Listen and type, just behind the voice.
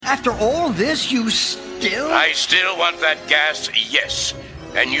After all this, you still... I still want that gas, yes.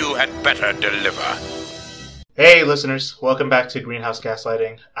 And you had better deliver. Hey listeners, welcome back to Greenhouse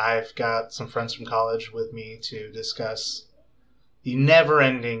Gaslighting. I've got some friends from college with me to discuss the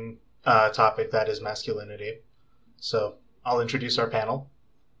never-ending topic that is masculinity. So I'll introduce our panel.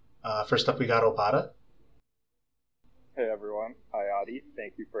 First up we got Obata. Hey everyone, hi Adi,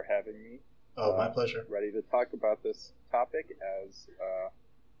 thank you for having me. Oh, my pleasure. Ready to talk about this topic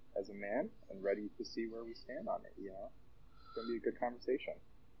as a man, and ready to see where we stand on it, It's going to be a good conversation.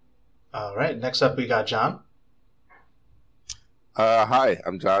 Alright, next up we got John. Hi,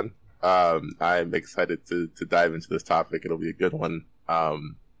 I'm John. I'm excited to dive into this topic. It'll be a good one.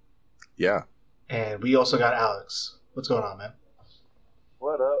 Yeah. And we also got Alex. What's going on, man?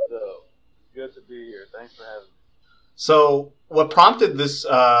 What up, though? Good to be here. Thanks for having me. So, what prompted this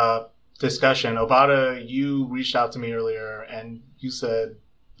discussion, Obata, you reached out to me earlier and you said,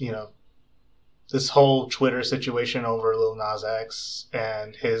 this whole Twitter situation over Lil Nas X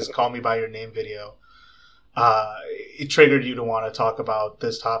and his Call Me By Your Name video, it triggered you to want to talk about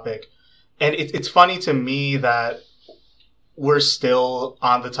this topic. And it's funny to me that we're still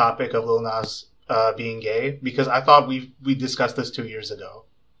on the topic of Lil Nas being gay, because I thought we discussed this 2 years ago.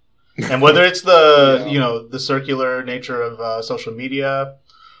 And whether it's the the circular nature of social media,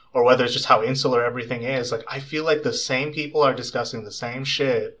 or whether it's just how insular everything is, like I feel like the same people are discussing the same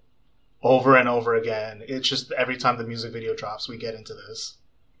shit over and over again. It's just every time the music video drops, we get into this.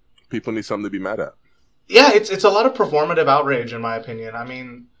 People need something to be mad at. Yeah, it's a lot of performative outrage, in my opinion. I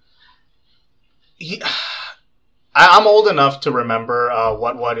mean, I'm old enough to remember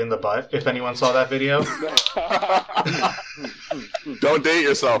What in the Butt, if anyone saw that video. Don't date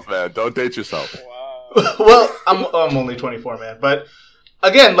yourself, man. Don't date yourself. Wow. Well, I'm only 24, man. But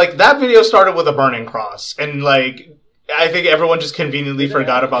again, like, that video started with a burning cross. And, like, I think everyone just conveniently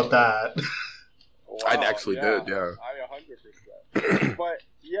forgot about that. Wow, I actually did, yeah. I 100%. But,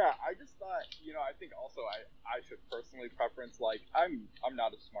 yeah, I just thought, I think also I should personally preference, like, I'm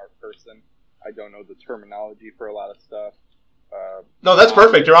not a smart person. I don't know the terminology for a lot of stuff. No, that's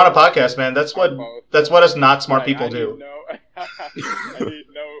perfect. You're on a podcast, man. That's what us not smart people do. I need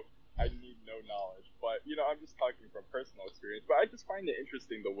no knowledge. But, I'm just talking from personal experience. But I just find it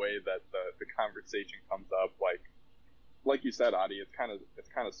interesting the way that the conversation comes up. Like you said, Adi, it's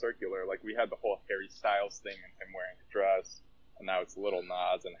kind of circular. Like, we had the whole Harry Styles thing and him wearing a dress, and now it's Lil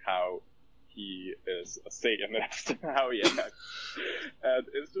Nas and how he is a Satanist and how he acts. And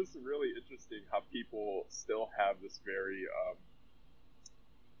it's just really interesting how people still have this very,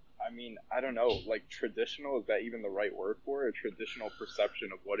 I don't know, like, traditional, is that even the right word for it? A traditional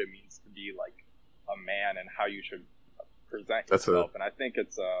perception of what it means to be, like, a man and how you should present yourself. And I think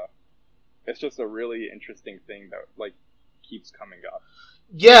it's just a really interesting thing that, like, keeps coming up.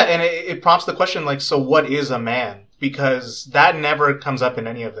 Yeah, and it prompts the question, like, so what is a man? Because that never comes up in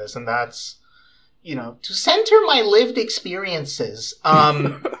any of this, and that's, to center my lived experiences.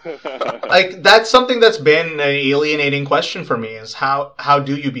 Like, that's something that's been an alienating question for me, is how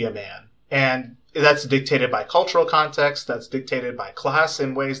do you be a man? And that's dictated by cultural context, that's dictated by class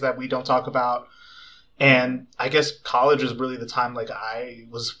in ways that we don't talk about. And I guess college is really the time, like, I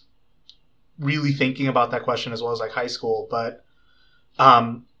was really thinking about that question, as well as, like, high school. But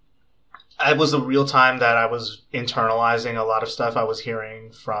it was the real time that I was internalizing a lot of stuff I was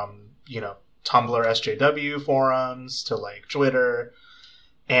hearing from, Tumblr SJW forums to, like, Twitter,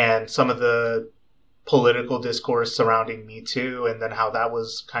 and some of the political discourse surrounding Me Too, and then how that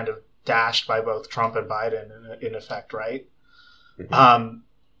was kind of dashed by both Trump and Biden in effect, right? Mm-hmm.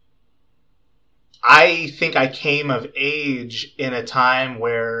 I think I came of age in a time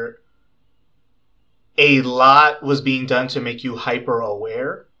where a lot was being done to make you hyper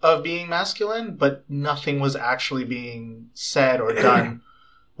aware of being masculine, but nothing was actually being said or done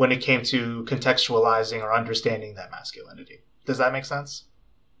when it came to contextualizing or understanding that masculinity. Does that make sense?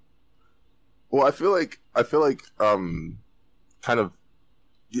 Well, I feel like, kind of,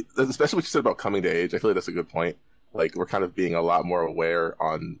 especially what you said about coming to age, I feel like that's a good point. Like, we're kind of being a lot more aware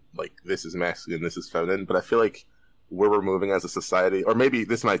on, like, this is masculine, this is feminine, but I feel like where we're moving as a society, or maybe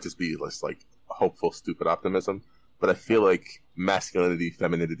this might just be just, like, hopeful, stupid optimism, but I feel like masculinity,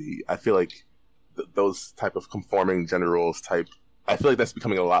 femininity, I feel like those type of conforming gender roles type, I feel like that's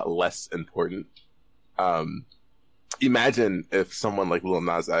becoming a lot less important. Imagine if someone like Lil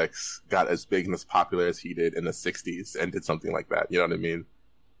Nas X got as big and as popular as he did in the 60s and did something like that. You know what I mean?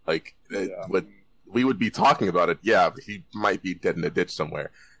 Like, we would be talking about it, yeah, but he might be dead in a ditch somewhere.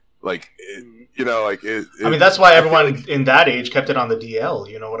 Like, I mean, that's why everyone in that age kept it on the DL,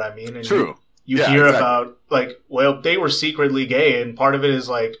 you know what I mean? And true. you Yeah, hear exactly. about, like, well, they were secretly gay, and part of it is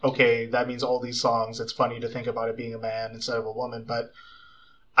like, okay, that means all these songs, it's funny to think about it being a man instead of a woman, but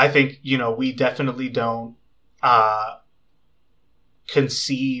I think, we definitely don't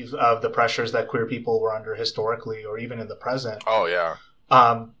conceive of the pressures that queer people were under historically or even in the present. Oh yeah.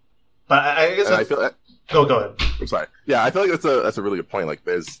 But I guess And I feel that. go ahead. I'm sorry. Yeah, I feel like that's a really good point. Like,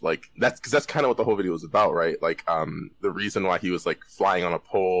 there's like that's kind of what the whole video was about, right? Like, the reason why he was like flying on a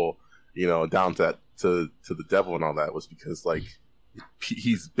pole, down to the devil and all that was because like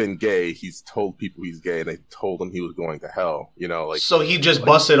he's been gay. He's told people he's gay, and they told him he was going to hell. Like So he just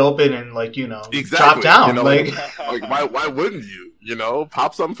busted open and exactly, dropped down. like why wouldn't you?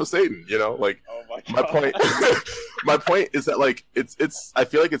 Pop something for Satan. Like Oh my my God. point. My point is that like it's. I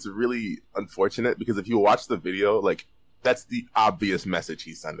feel like it's really unfortunate because if you watch the video, like that's the obvious message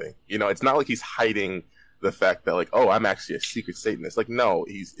he's sending. It's not like he's hiding the fact that like, oh, I'm actually a secret Satanist. Like, no,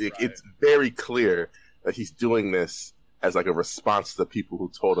 it's very clear that he's doing this as like a response to the people who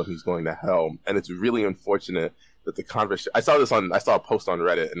told him he's going to hell. And it's really unfortunate that the conversation, I saw a post on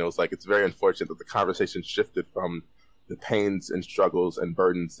Reddit, and it was like, it's very unfortunate that the conversation shifted from the pains and struggles and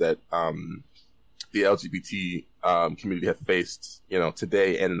burdens that the LGBT community have faced,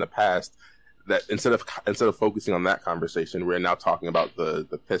 today and in the past, that instead of focusing on that conversation, we're now talking about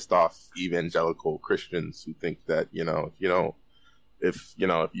the pissed off evangelical Christians who think that, if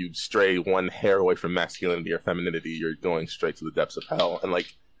you stray one hair away from masculinity or femininity, you're going straight to the depths of hell. And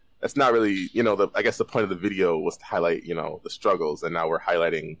like, that's not really, I guess the point of the video was to highlight, the struggles, and now we're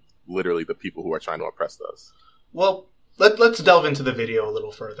highlighting literally the people who are trying to oppress us. Well, let's delve into the video a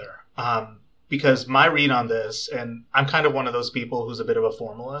little further. Because my read on this, and I'm kind of one of those people who's a bit of a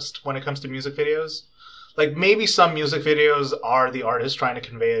formalist when it comes to music videos. Like, maybe some music videos are the artist trying to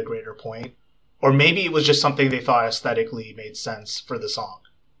convey a greater point. Or maybe it was just something they thought aesthetically made sense for the song.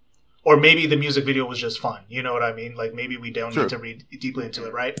 Or maybe the music video was just fun. You know what I mean? Like, maybe we don't Sure. need to read deeply into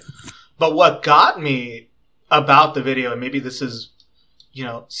it, right? But what got me about the video, and maybe this is,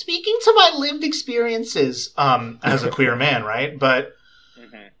 speaking to my lived experiences as a queer man, right? But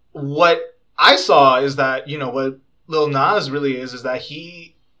what I saw is that, what Lil Nas really is that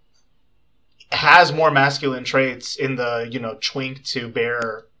he has more masculine traits in the, twink to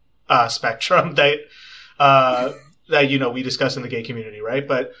bear spectrum that we discuss in the gay community, right?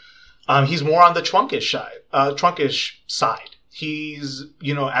 But he's more on the trunkish side. He's,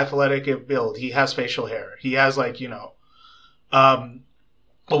 athletic of build. He has facial hair. He has what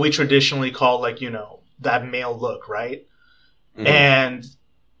we traditionally call that male look, right? Mm-hmm. And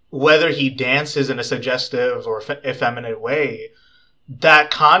whether he dances in a suggestive or effeminate way, that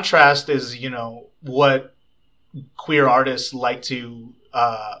contrast is, what queer artists like to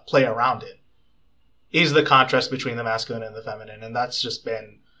play around in. Is the contrast between the masculine and the feminine. And that's just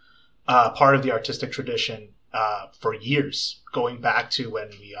been part of the artistic tradition for years, going back to when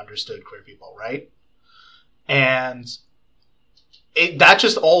we understood queer people, right? And that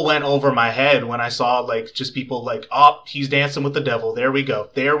just all went over my head when I saw just people oh, he's dancing with the devil. There we go.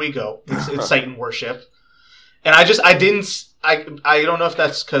 It's Satan worship. And I don't know if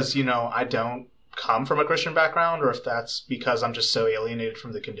that's because, I don't come from a Christian background or if that's because I'm just so alienated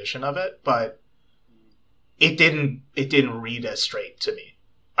from the condition of it, but it didn't read as straight to me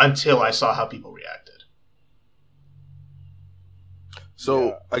until I saw how people reacted. So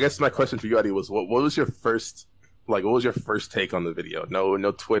Yeah. I guess my question for you, Eddie, was what was your first take on the video?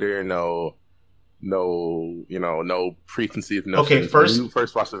 No Twitter, no preconceived notions. Okay, first- when you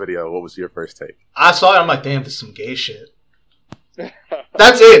first watched the video, what was your first take? I saw it, I'm like, damn, this is some gay shit.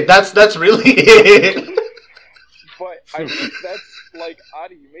 That's it. That's really it. But I think that's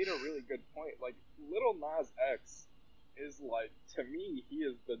Adi, you made a really good point. Lil Nas X is to me, he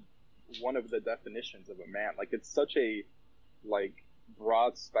is one of the definitions of a man. It's such a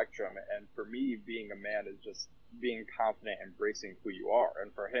broad spectrum, and for me, being a man is just being confident, embracing who you are.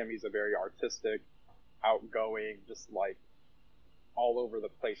 And for him, he's a very artistic, outgoing, just all over the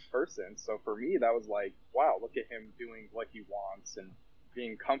place person. So for me, that was wow, look at him doing what he wants and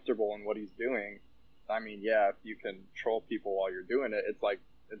being comfortable in what he's doing. I mean, yeah, if you can troll people while you're doing it,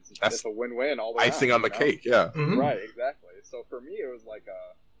 it's a win-win all the way. Icing on the cake, yeah. Mhm. Right, exactly. So for me, it was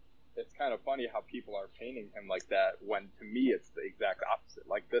it's kind of funny how people are painting him like that when to me it's the exact opposite.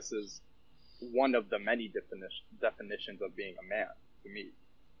 This is one of the many definitions of being a man to me.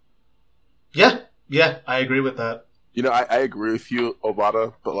 Yeah, I agree with that. I agree with you,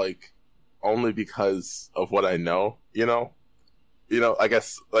 Obata, but only because of what I know, I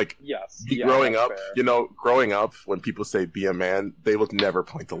guess Yes. growing that's up, fair. growing up when people say be a man, they would never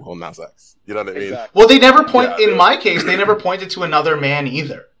point to Lil Nas X. You know what I mean? Exactly. Well, they never point. Yeah. In my case, they never pointed to another man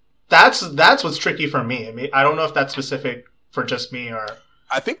either. that's what's tricky for me. I mean, I don't know if that's specific for just me or.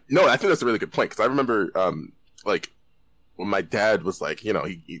 I think that's a really good point, because I remember, like, when my dad was like, you know,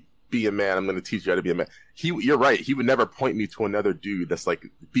 he be a man, I'm going to teach you how to be a man. You're right. He would never point me to another dude that's like,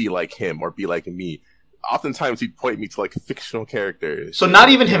 be like him or be like me. Oftentimes he'd point me to like fictional characters. So not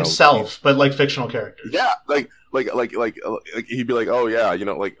even himself, but like fictional characters. Yeah, like he'd be like, oh yeah, you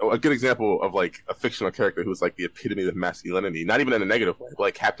know, like a good example of like a fictional character who's like the epitome of masculinity, not even in a negative way, but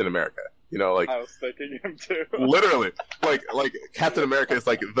like Captain America. You know, like I was thinking him too. Literally, like Captain America is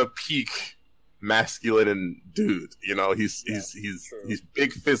like the peak masculine dude. You know, he's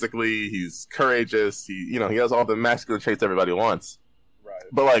big physically, he's courageous, he has all the masculine traits everybody wants. Right.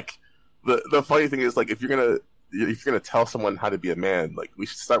 But like the funny thing is, like, if you're gonna tell someone how to be a man, like, we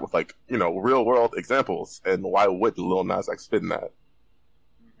should start with, like, you know, real world examples. And why would Lil Nas X fit in that?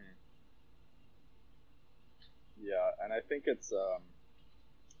 Mm-hmm. Yeah, and I think it's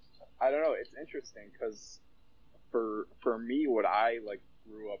I don't know, it's interesting because for me, what I like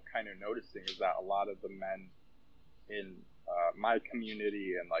grew up kind of noticing is that a lot of the men in my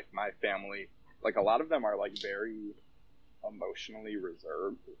community and like my family, like a lot of them are like very emotionally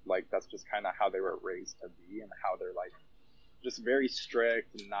reserved. Like that's just kind of how they were raised to be, and how they're like just very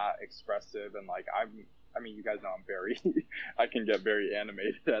strict and not expressive. And like I mean, you guys know I'm very, I can get very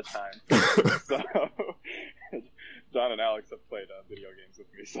animated at times. So John and Alex have played video games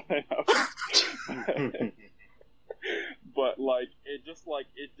with me, so I know. But like it just like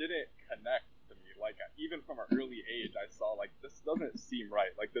it didn't connect to me. Like even from an early age, I saw like this doesn't seem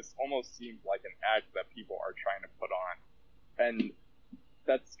right. Like this almost seems like an act that people are trying to put on. And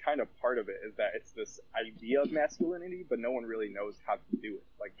that's kind of part of it, is that it's this idea of masculinity, but no one really knows how to do it.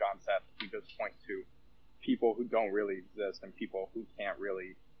 Like John said, we just point to people who don't really exist and people can't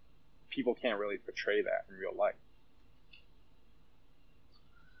really portray that in real life.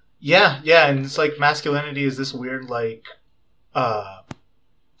 Yeah, and it's like masculinity is this weird like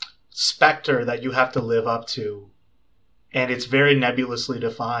specter that you have to live up to, and it's very nebulously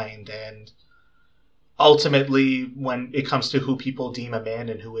defined, and ultimately, when it comes to who people deem a man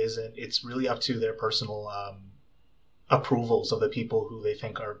and who isn't, it's really up to their personal approvals of the people who they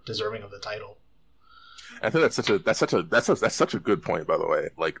think are deserving of the title. I think that's such a good point, by the way.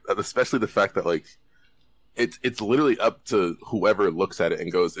 Like, especially the fact that like it's literally up to whoever looks at it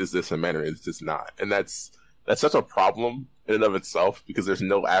and goes, "Is this a man or is this not?" And that's such a problem in and of itself, because there's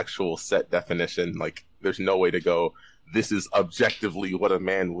no actual set definition. Like, there's no way to go, this is objectively what a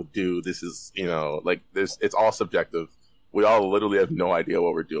man would do. This is, you know, like, it's all subjective. We all literally have no idea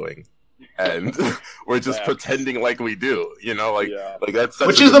what we're doing. And we're just pretending like we do, you know, like, like that's such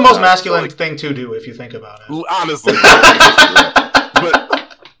which is the most masculine thing to do, if you think about it. Honestly.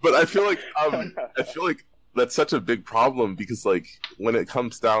 but I feel like that's such a big problem, because like when it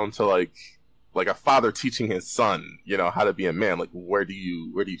comes down to like a father teaching his son, you know, how to be a man, like where do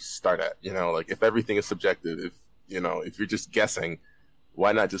you start at? You know, like if everything is subjective, if you're just guessing,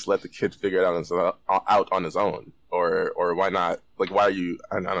 why not just let the kid figure it out on his own? Or why not, like, why are you,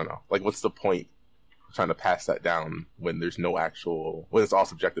 I don't know, like, what's the point of trying to pass that down when there's no actual, when it's all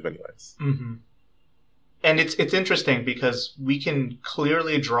subjective anyways? Mm-hmm. And it's interesting because we can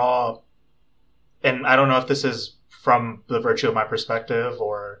clearly draw, and I don't know if this is from the virtue of my perspective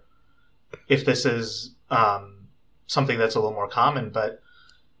or if this is something that's a little more common, but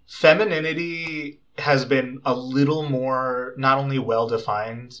femininity has been a little more not only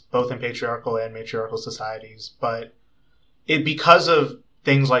well-defined, both in patriarchal and matriarchal societies, but because of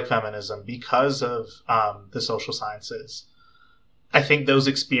things like feminism, because of the social sciences, I think those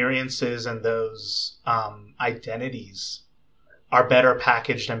experiences and those identities are better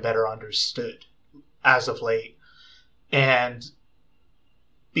packaged and better understood as of late. And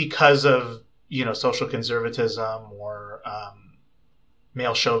because of, you know, social conservatism or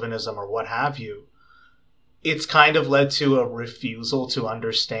male chauvinism or what have you, it's kind of led to a refusal to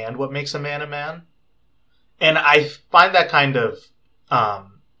understand what makes a man. And I find that kind of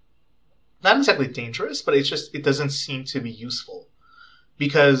not exactly dangerous, but it doesn't seem to be useful,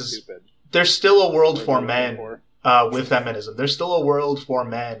 because there's still a world for men with feminism. There's still a world for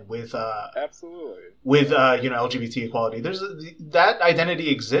men with absolutely with LGBT equality. That identity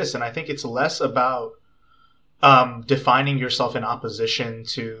exists, and I think it's less about defining yourself in opposition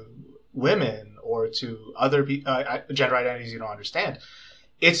to women or to other gender identities you don't understand.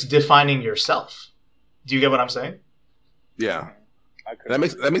 It's defining yourself. Do you get what I'm saying? Yeah, that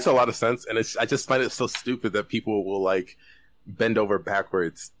makes a lot of sense, and I just find it so stupid that people will like bend over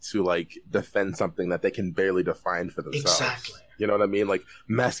backwards to like defend something that they can barely define for themselves. Exactly. You know what I mean? Like,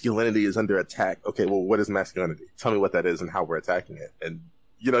 masculinity is under attack. Okay, well, what is masculinity? Tell me what that is and how we're attacking it. And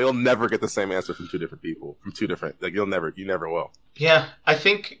you'll never get the same answer from two different people, like you never will. Yeah, I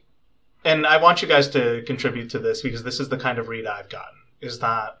think, and I want you guys to contribute to this because this is the kind of read I've gotten, is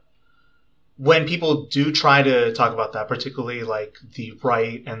that when people do try to talk about that, particularly like the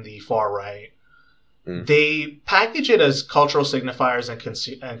right and the far right, they package it as cultural signifiers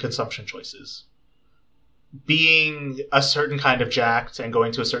and consumption choices. Being a certain kind of jacked and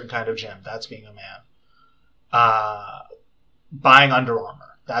going to a certain kind of gym, that's being a man. Buying Under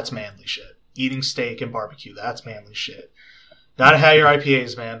Armour, that's manly shit. Eating steak and barbecue, that's manly shit. Gotta have your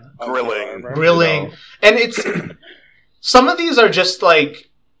IPAs, man. Grilling. And it's... Some of these are just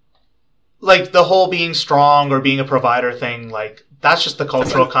like the whole being strong or being a provider thing, like, that's just the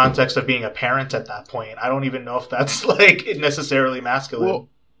cultural context of being a parent at that point. I don't even know if that's, like, necessarily masculine. Well,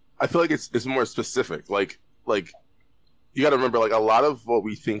 I feel like it's more specific. Like you got to remember, like, a lot of what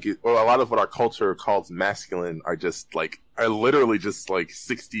we think or a lot of what our culture calls masculine are literally just like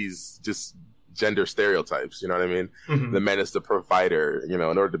 60s just gender stereotypes. You know what I mean? Mm-hmm. The man is the provider. In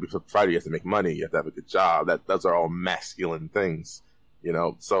order to be a provider, you have to make money. You have to have a good job. Those are all masculine things.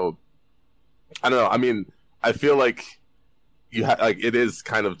 So I don't know. I mean, I feel like it is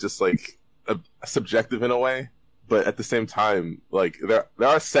kind of just like a subjective in a way. But at the same time, like there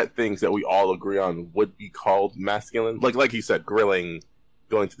are set things that we all agree on would be called masculine. Like you said, grilling,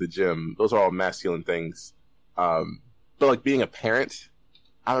 going to the gym, those are all masculine things. But like being a parent,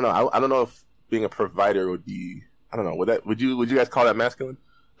 I don't know. I don't know if being a provider would be. I don't know. Would you guys call that masculine?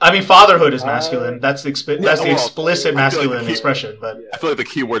 I mean, fatherhood is masculine. That's the explicit masculine expression. But I feel like the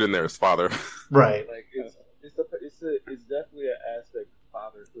key word in there is father. Right. Like it's definitely an aspect of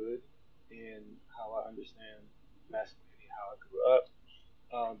fatherhood in how I understand masculinity, how I grew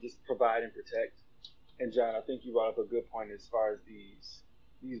up, just provide and protect. And John, I think you brought up a good point as far as these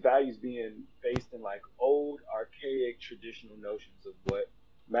values being based in like old, archaic, traditional notions of what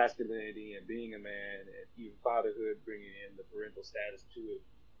masculinity and being a man and even fatherhood, bringing in the parental status to it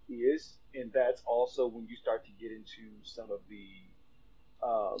is. And that's also when you start to get into some of the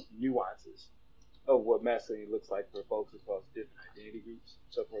nuances of what masculinity looks like for folks across different identity groups.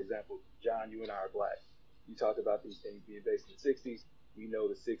 So, for example, John, you and I are black. You talked about these things being based in the 60s. We know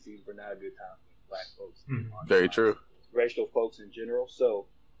the 60s were not a good time for black folks. Very true. Racial folks in general. So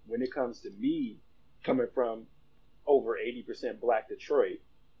when it comes to me coming from over 80% black Detroit,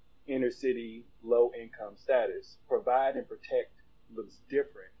 inner city, low income status, provide and protect looks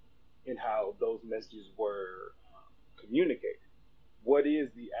different in how those messages were communicated. What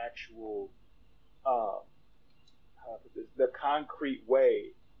is the actual, the concrete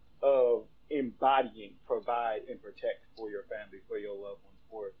way of embodying, provide, and protect for your family, for your loved ones,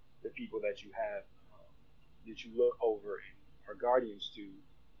 for the people that you have, that you look over and are guardians to,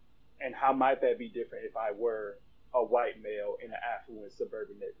 and how might that be different if I were a white male in an affluent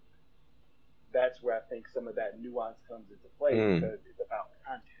suburban neighborhood? That's where I think some of that nuance comes into play because it's about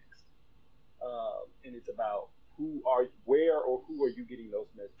context, and it's about where or who are you getting those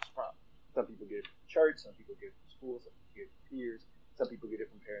messages from? Some people get it from church, some people get it from school, some people get it from peers, some people get it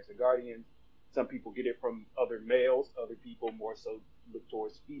from parents and guardians. Some people get it from other males. Other people more so look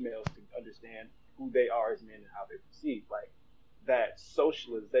towards females to understand who they are as men and how they perceive. Like that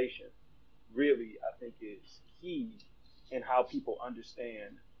socialization really, I think, is key in how people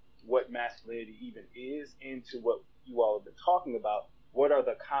understand what masculinity even is into what you all have been talking about. What are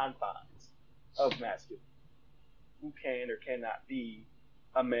the confines of masculinity? Who can or cannot be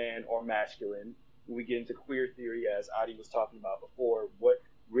a man or masculine? When we get into queer theory, as Adi was talking about before, what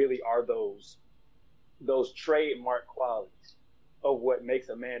really are those trademark qualities of what makes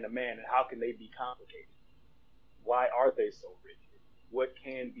a man, and how can they be complicated? Why are they so rigid? What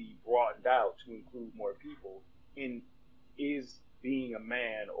can be broadened out to include more people? Is being a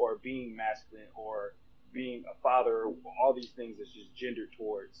man or being masculine or being a father, all these things that's just gendered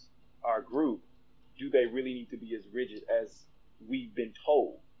towards our group, do they really need to be as rigid as we've been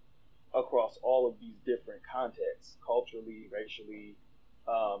told across all of these different contexts, culturally, racially,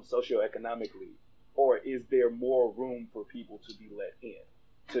 socioeconomically? Or is there more room for people to be let in,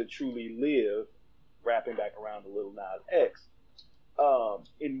 to truly live, wrapping back around a little Nas X,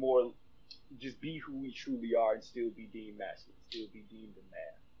 in more, just be who we truly are and still be deemed masculine, still be deemed a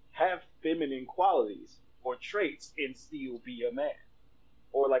man? Have feminine qualities or traits and still be a man?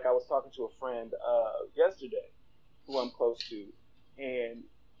 Or like I was talking to a friend yesterday, who I'm close to, and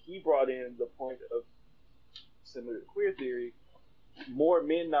he brought in the point of, similar to queer theory, more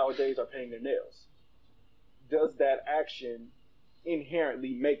men nowadays are painting their nails. Does that action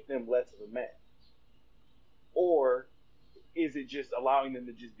inherently make them less of a man? Or is it just allowing them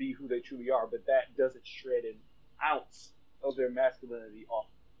to just be who they truly are, but that doesn't shred an ounce of their masculinity off.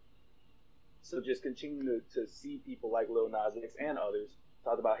 So just continue to see people like Lil Nas X and others,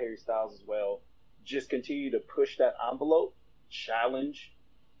 talked about Harry Styles as well, just continue to push that envelope, challenge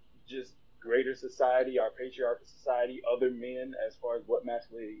just greater society, our patriarchal society, other men as far as what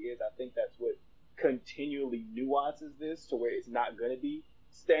masculinity is. I think that's what continually nuances this to where it's not going to be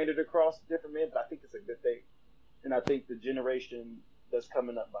standard across different men, but I think it's a good thing. And I think the generation that's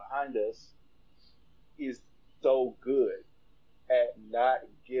coming up behind us is so good at not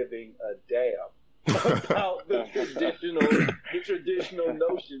giving a damn about the traditional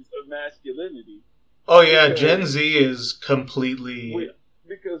notions of masculinity. Oh yeah, Gen Z is completely...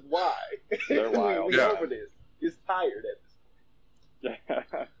 Because why? They're wild. we over this. It's tired at this point.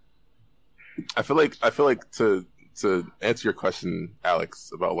 I feel like to answer your question,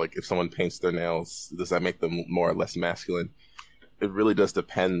 Alex, about like if someone paints their nails, does that make them more or less masculine? It really does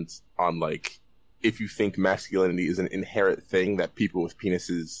depend on like if you think masculinity is an inherent thing that people with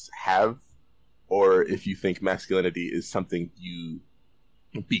penises have, or if you think masculinity is something you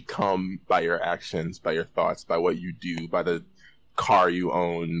become by your actions, by your thoughts, by what you do, by the car you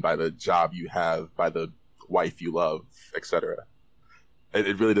own, by the job you have, by the wife you love, etc.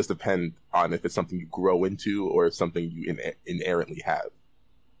 It really does depend on if it's something you grow into or if something you inherently have.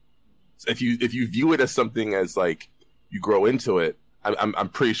 So if you view it as something as like you grow into it, I'm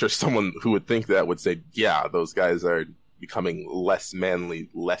pretty sure someone who would think that would say, yeah, those guys are becoming less manly,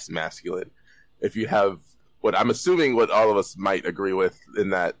 less masculine. If you have what I'm assuming what all of us might agree with in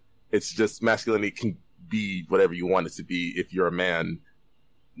that it's just masculinity can be whatever you want it to be if you're a man.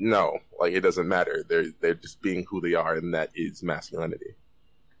 No, like it doesn't matter. They're just being who they are, and that is masculinity.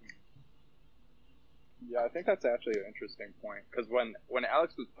 Yeah, I think that's actually an interesting point because when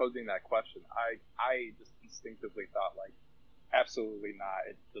Alex was posing that question, I just instinctively thought like, absolutely not.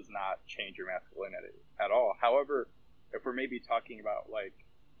 It does not change your masculinity at all. However, if we're maybe talking about like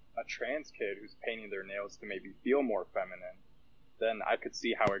a trans kid who's painting their nails to maybe feel more feminine, then I could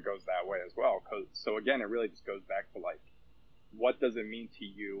see how it goes that way as well. So again, it really just goes back to like, what does it mean to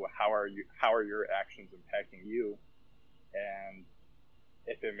you? How are your actions impacting you? And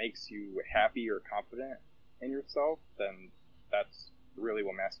if it makes you happy or confident in yourself, then that's really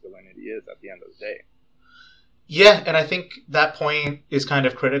what masculinity is at the end of the day. Yeah, and I think that point is kind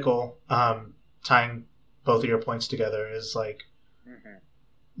of critical, tying both of your points together, is like,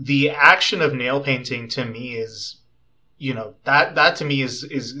 the action of nail painting to me is, that to me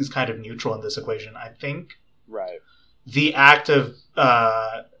is kind of neutral in this equation. I think the act of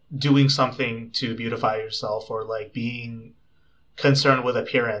doing something to beautify yourself or like being concerned with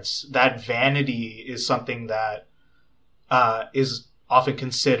appearance, that vanity is something that is often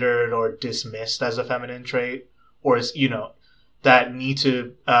considered or dismissed as a feminine trait, or is, that need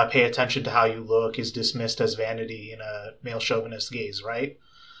to pay attention to how you look is dismissed as vanity in a male chauvinist gaze, right?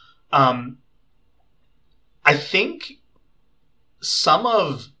 I think some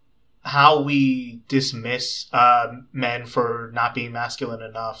of how we dismiss men for not being masculine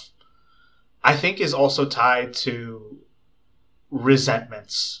enough, I think is also tied to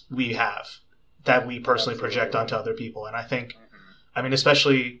resentments we have that we personally project onto other people. And I think,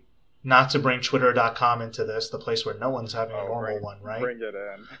 especially not to bring Twitter.com into this, the place where no one's having a normal one, right? Bring it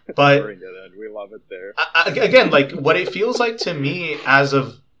in. But bring it in. We love it there. Again, like what it feels like to me as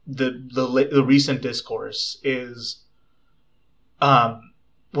of the recent discourse is,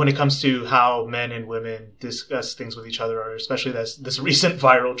 when it comes to how men and women discuss things with each other, or especially this recent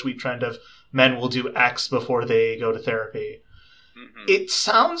viral tweet trend of men will do X before they go to therapy. It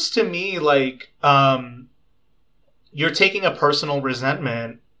sounds to me like you're taking a personal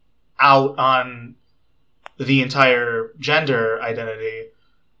resentment out on the entire gender identity,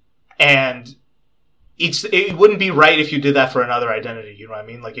 and it wouldn't be right if you did that for another identity. You know what I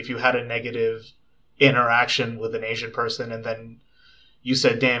mean? Like if you had a negative interaction with an Asian person and then you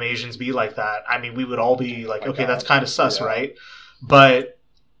said, damn, Asians be like that. I mean, we would all be like, okay, that's kind of sus, right? But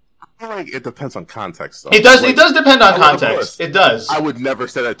I feel like it depends on context, though. It does depend on context. It does. I would never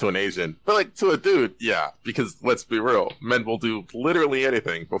say that to an Asian. But, like, to a dude, yeah. Because, let's be real, men will do literally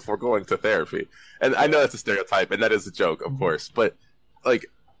anything before going to therapy. And I know that's a stereotype, and that is a joke, of course. But, like,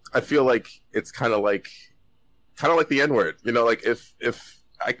 I feel like it's kind of like the N-word. Like, if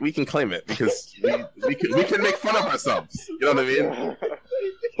we can claim it, because we can make fun of ourselves. You know what I mean?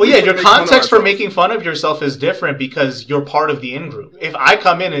 Well, yeah, your context for making fun of yourself is different because you're part of the in-group. If I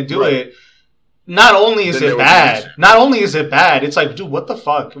come in and do it, not only is it bad, it's like, dude, what the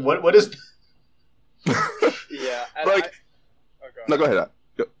fuck? What is... Yeah. No, go ahead.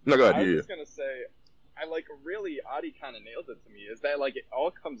 No, go ahead. I was just going to say, really, Adi kind of nailed it to me, is that, like, it all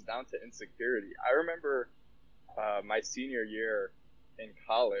comes down to insecurity. I remember my senior year in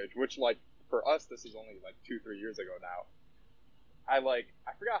college, which like for us this is only like 2-3 years ago now. I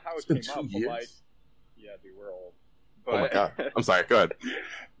forgot how it came up, but like, yeah, dude, we're old. But, oh my god, I'm sorry. Go ahead.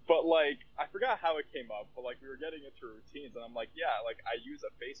 But like, I forgot how it came up, but like we were getting into routines, and I'm like, yeah, like I use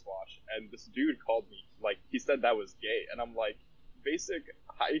a face wash, and this dude called me, like he said that was gay, and I'm like, basic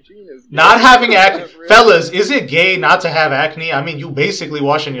hygiene is gay. Not having acne, really... fellas. Is it gay not to have acne? I mean, you basically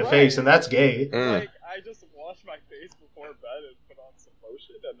washing your face, and that's gay. Like I just wash my face before bed and put on some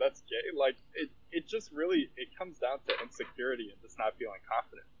lotion, and that's gay. Like it just really comes down to insecurity and just not feeling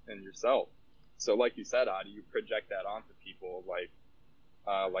confident in yourself. So like you said, Adi, you project that onto people, like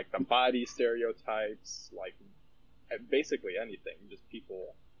the body stereotypes, like basically anything. Just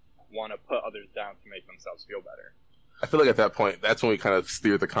people want to put others down to make themselves feel better. I feel like at that point, that's when we kind of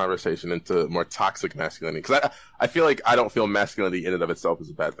steer the conversation into more toxic masculinity. Because I feel like I don't feel masculinity in and of itself is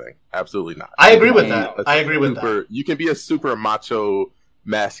a bad thing. Absolutely not. I agree with that. I agree with that. You can be a super macho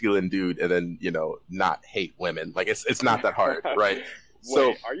masculine dude and then, you know, not hate women. Like it's not that hard, right? Wait,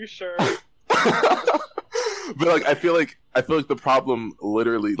 so are you sure? But like I feel like the problem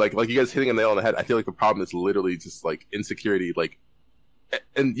literally like you guys hitting a nail on the head. I feel like the problem is literally just like insecurity, like,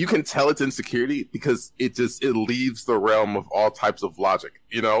 and you can tell it's insecurity because it leaves the realm of all types of logic.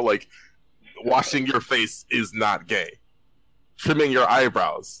 You know, like washing your face is not gay, trimming your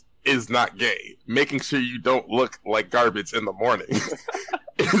eyebrows is not gay, making sure you don't look like garbage in the morning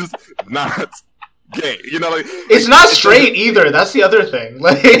is not gay. You know, like it's not straight either. That's the other thing.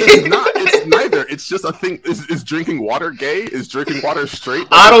 Like it's not. It's neither. It's just a thing. Is drinking water gay? Is drinking water straight?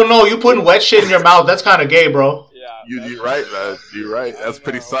 I don't know. You putting wet shit in your mouth? That's kind of gay, bro. Yeah, you're right, man. You're right. That's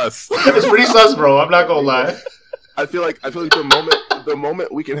pretty sus. It's pretty sus, bro. I'm not gonna lie. I feel like the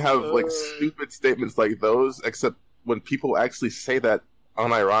moment we can have like stupid statements like those, except when people actually say that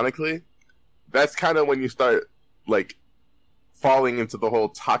unironically, that's kind of when you start like falling into the whole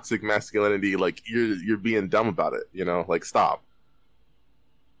toxic masculinity. Like you're being dumb about it, you know? Like stop.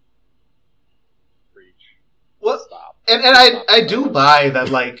 Well, and I do buy that,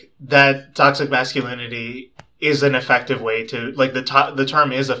 like, that toxic masculinity is an effective way to, like, the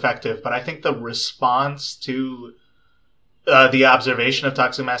term is effective, but I think the response to the observation of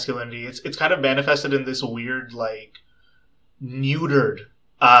toxic masculinity, it's kind of manifested in this weird, like, neutered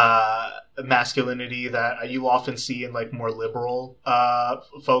masculinity that you often see in, like, more liberal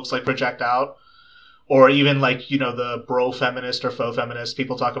folks, like, project out. Or even, like, you know, the bro feminist or faux feminist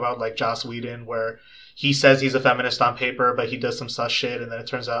people talk about, like, Joss Whedon, where he says he's a feminist on paper, but he does some sus shit, and then it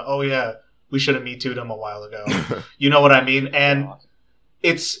turns out, oh yeah, we should have Me Too'd him a while ago. You know what I mean? And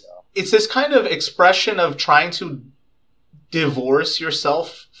it's this kind of expression of trying to divorce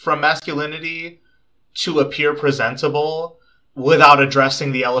yourself from masculinity to appear presentable without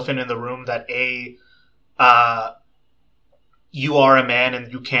addressing the elephant in the room that you are a man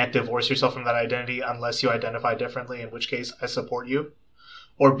and you can't divorce yourself from that identity unless you identify differently, in which case I support you.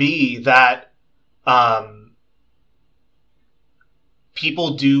 Or B, that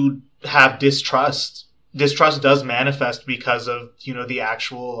people do have distrust. Distrust does manifest because of, you know, the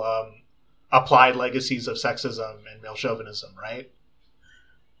actual applied legacies of sexism and male chauvinism, right?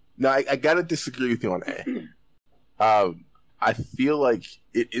 No, I gotta disagree with you on A. I feel like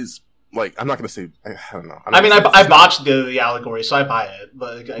it is, like, I'm not gonna say, I don't know. I botched the allegory, so I buy it,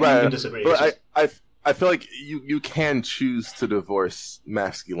 but you can disagree. But I feel like you can choose to divorce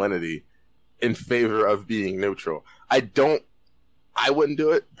masculinity in favor of being neutral. I wouldn't do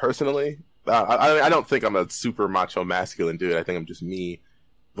it personally. I don't think I'm a super macho masculine dude. I think I'm just me.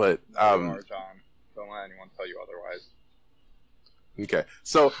 But you are, John. Don't let anyone tell you otherwise. Okay,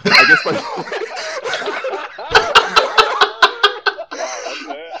 so I guess my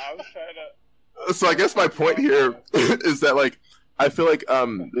so I guess my point here is that, like, I feel like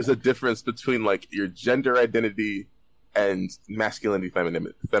there's a difference between, like, your gender identity and masculinity,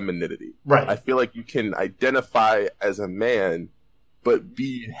 femininity. Right. I feel like you can identify as a man, but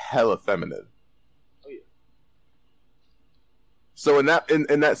be hella feminine. Oh, yeah. So in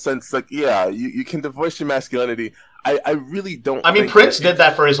that sense, like, yeah, you can divorce your masculinity. I really don't. I mean, Prince did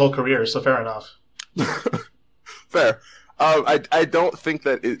that for his whole career, so fair enough. Fair. I don't think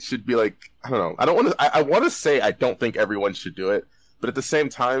that it should be like, I don't know. I want to say I don't think everyone should do it, but at the same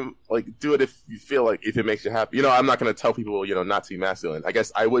time, like, do it if you feel like, if it makes you happy. You know, I'm not going to tell people, you know, not to be masculine. I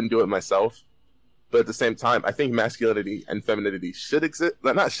guess I wouldn't do it myself, but at the same time, I think masculinity and femininity should exist.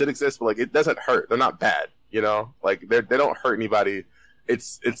 Not should exist, but, like, it doesn't hurt. They're not bad. You know, like, they don't hurt anybody.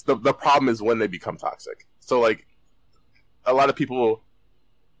 It's the problem is when they become toxic. So, like, a lot of people.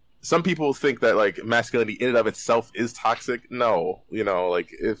 Some people think that, like, masculinity in and of itself is toxic. No, you know, like,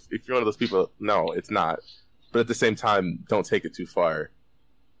 if you're one of those people, no, it's not. but at the same time, don't take it too far,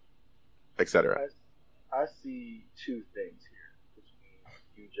 etc. I see two things here between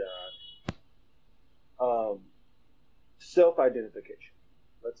you, John. Self-identification.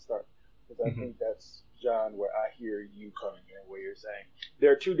 Let's start, because I think that's, John, where I hear you coming in, where you're saying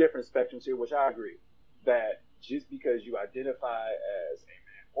there are two different spectrums here, which I agree, that just because you identify as a man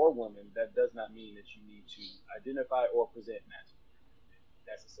or woman, that does not mean that you need to identify or present masculine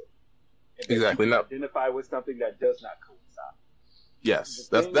necessarily. And Exactly. You No. identify with something that does not coincide. Yes,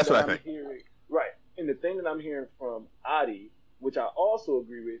 The that's thing what I that think. I'm hearing, right. And the thing that I'm hearing from Adi, which I also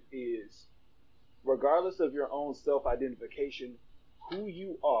agree with, is regardless of your own self-identification, who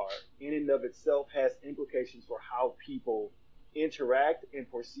you are in and of itself has implications for how people interact and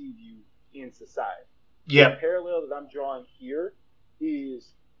perceive you in society. Yeah. The parallel that I'm drawing here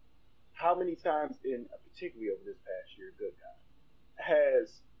is how many times, particularly over this past year, good God,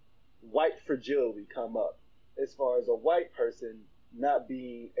 has white fragility come up as far as a white person not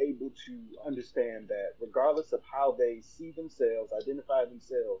being able to understand that regardless of how they see themselves, identify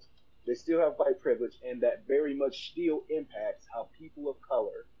themselves, they still have white privilege, and that very much still impacts how people of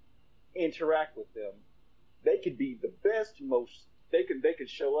color interact with them. They could be the best, they could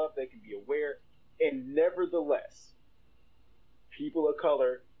show up, they can be aware, and nevertheless, people of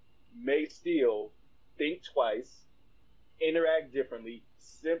color may still think twice, interact differently,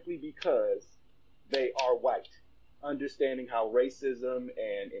 simply because they are white. Understanding how racism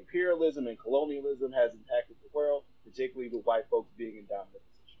and imperialism and colonialism has impacted the world, particularly with white folks being in dominant position.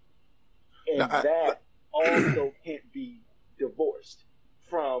 And that also can't be divorced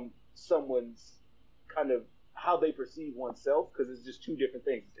from someone's kind of how they perceive oneself, because it's just two different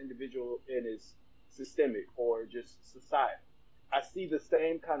things. It's individual and it's systemic or just society. I see the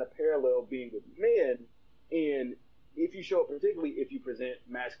same kind of parallel being with men in if you show up, particularly if you present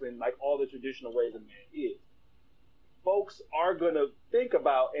masculine, like all the traditional ways a man is. Folks are going to think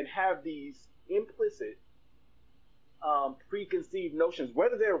about and have these implicit preconceived notions,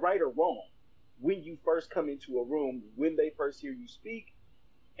 whether they're right or wrong, when you first come into a room, when they first hear you speak,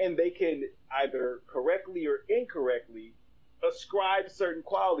 and they can either correctly or incorrectly ascribe certain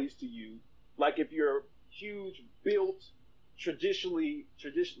qualities to you. Like if you're huge, built, traditional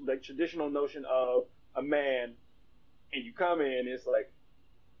notion of a man, and you come in, it's like,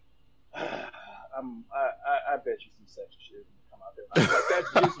 I bet you some sexual shit is gonna come out there.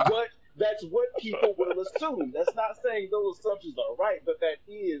 Like, that's what people will assume. That's not saying those assumptions are right, but that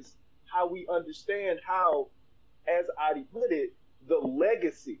is how we understand how, as Adi put it, the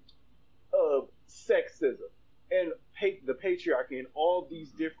legacy of sexism and the patriarchy and all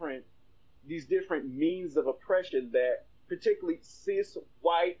these different means of oppression that particularly cis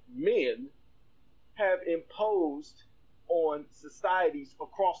white men have imposed on societies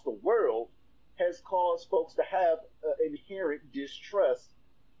across the world has caused folks to have an inherent distrust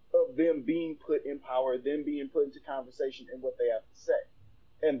of them being put in power, them being put into conversation and what they have to say.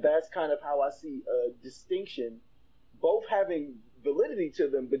 And that's kind of how I see a distinction, both having validity to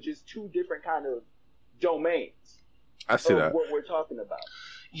them, but just two different kind of domains. I see that. What we're talking about.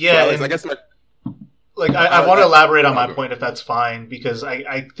 Yeah, Well, and I guess I want to elaborate on my point if that's fine, because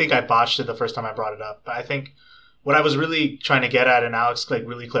I think I botched it the first time I brought it up. But I think what I was really trying to get at, and Alex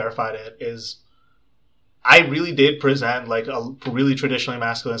really clarified it, is I really did present a really traditionally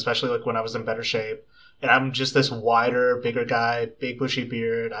masculine, especially when I was in better shape. And I'm just this wider, bigger guy, big bushy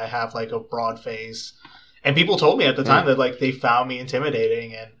beard. I have a broad face. And people told me at the time that they found me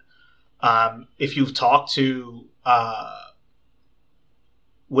intimidating. And if you've talked to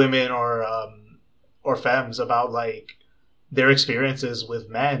women or femmes about their experiences with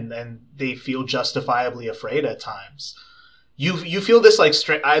men, and they feel justifiably afraid at times. You feel this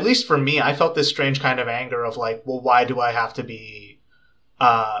at least for me, I felt this strange kind of anger of well, why do I have to be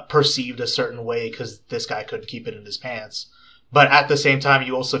perceived a certain way because this guy couldn't keep it in his pants? But at the same time,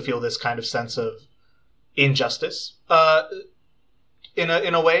 you also feel this kind of sense of injustice in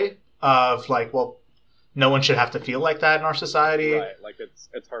a way of well, no one should have to feel like that in our society. Right,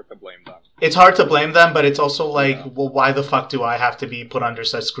 it's hard to blame them. It's hard to blame them, but it's also well, why the fuck do I have to be put under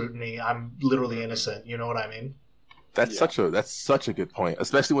such scrutiny? I'm literally innocent. You know what I mean? That's such a good point,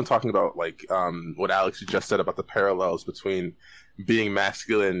 especially when talking about what Alex just said about the parallels between being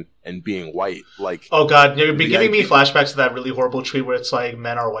masculine and being white. Oh god, you're giving me flashbacks to that really horrible tweet where it's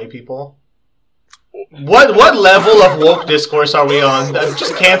men are white people. What level of woke discourse are we on?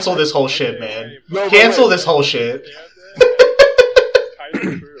 Just cancel this whole shit, man. Cancel this whole shit.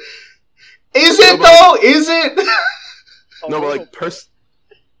 Is it though? Is it? No, but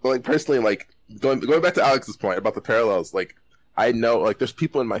personally, going back to Alex's point about the parallels, I know, like, there's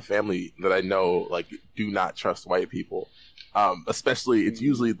people in my family that I know, like, do not trust white people. Especially, it's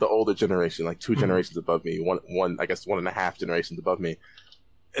usually the older generation, like 2 generations above me, one, I guess 1.5 generations above me.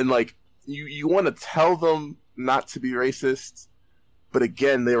 And, like, you want to tell them not to be racist, but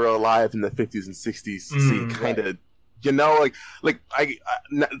again, they were alive in the 50s and 60s, so you kind of, you know, like I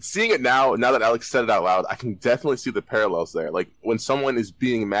seeing it now that Alex said it out loud, I can definitely see the parallels there. Like, when someone is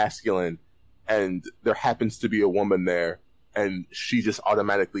being masculine and there happens to be a woman there, and she just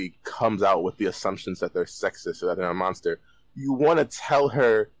automatically comes out with the assumptions that they're sexist or that they're a monster, you want to tell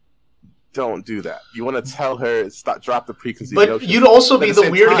her, don't do that. You want to tell her, drop the preconceived notions. But you'd also be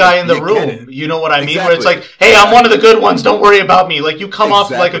the weird guy in the room. You know what I mean? Exactly. Where it's like, hey, I'm one of the good ones. Don't worry about me. Like, you come off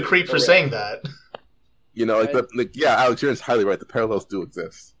like a creep for saying that. You know, yeah, Alex, you're entirely right. The parallels do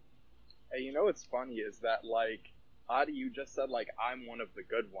exist. Hey, you know what's funny is that, like, Adi, you just said, like, I'm one of the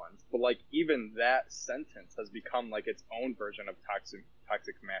good ones. But, like, even that sentence has become, like, its own version of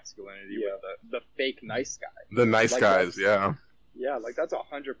toxic masculinity with the fake nice guy. The nice guys, yeah. Yeah, like, that's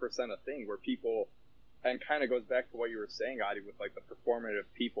 100% a thing where people, and kind of goes back to what you were saying, Adi, with, like, the performative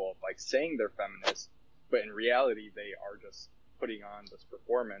people, like, saying they're feminists, but in reality, they are just putting on this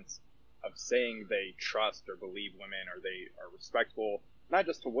performance of saying they trust or believe women, or they are respectful, not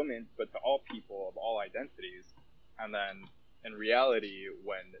just to women, but to all people of all identities. And then, in reality,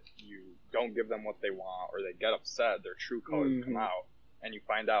 when you don't give them what they want, or they get upset, their true colors come out, and you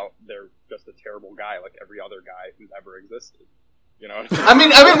find out they're just a terrible guy, like every other guy who's ever existed. You know? I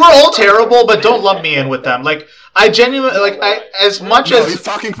mean, we're all terrible, but don't lump me in with them. Like, I genuinely, like, as much as he's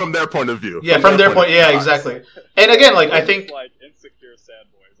talking from their point of view. Yeah, from their point. Yeah, exactly. And again, like, I think, like insecure sad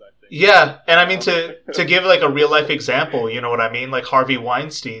boys. I think. Yeah, and I mean to give like a real life example, you know what I mean? Like Harvey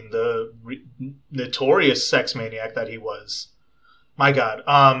Weinstein, the notorious sex maniac that he was. My God,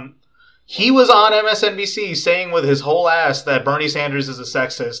 he was on MSNBC saying with his whole ass that Bernie Sanders is a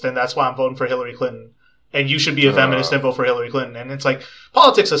sexist, and that's why I'm voting for Hillary Clinton. And you should be a feminist and vote for Hillary Clinton. And it's like,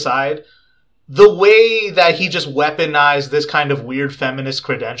 politics aside, the way that he just weaponized this kind of weird feminist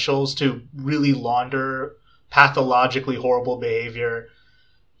credentials to really launder pathologically horrible behavior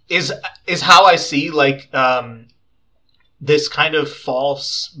is how I see, like, this kind of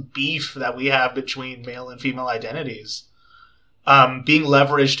false beef that we have between male and female identities being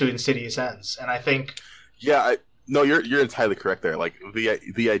leveraged to insidious ends. And I think... Yeah, no, you're entirely correct there. Like,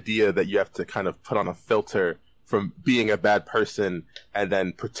 the idea that you have to kind of put on a filter from being a bad person and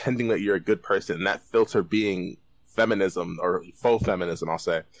then pretending that you're a good person, and that filter being feminism or faux feminism, I'll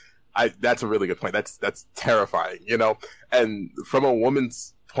say. That's a really good point. That's terrifying, you know? And from a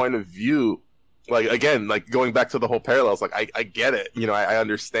woman's point of view, like, again, like going back to the whole parallels, like I get it. You know, I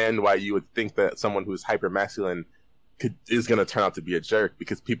understand why you would think that someone who's hyper masculine is going to turn out to be a jerk,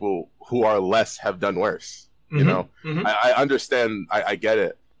 because people who are less have done worse. You know, I understand. I get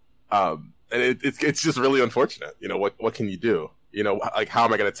it. And it's just really unfortunate. You know, what can you do? You know, like, how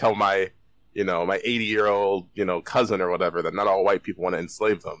am I going to tell my 80-year-old, cousin or whatever that not all white people want to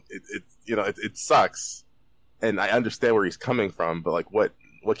enslave them? It sucks. And I understand where he's coming from, but like, what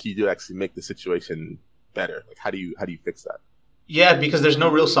can you do to actually make the situation better? Like, how do you fix that? Yeah, because there's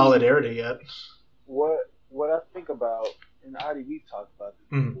no real solidarity yet. What I think about, and Adi, we've talked about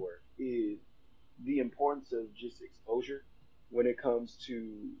this before, is the importance of just exposure when it comes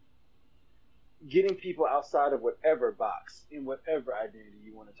to getting people outside of whatever box in whatever identity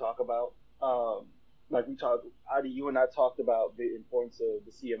you want to talk about. Like we talked, Adi, you and I talked about the importance of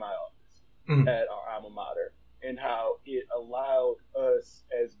the CMI office at our alma mater, and how it allowed us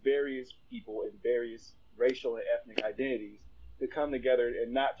as various people in various racial and ethnic identities to come together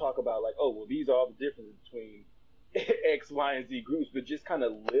and not talk about like, oh, well, these are all the differences between X, Y, and Z groups, but just kind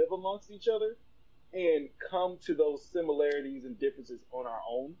of live amongst each other and come to those similarities and differences on our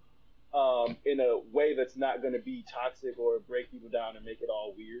own, in a way that's not going to be toxic or break people down and make it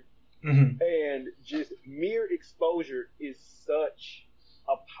all weird. And just mere exposure is such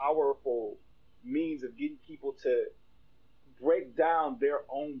a powerful means of getting people to break down their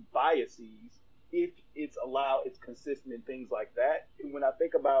own biases if it's allowed, it's consistent in things like that. And when I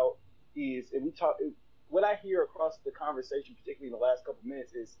think about what I hear across the conversation, particularly in the last couple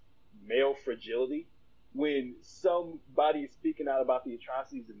minutes, is male fragility. When somebody is speaking out about the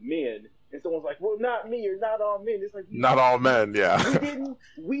atrocities of men, and someone's like, well, not me, or not all men. It's like, not all men, yeah.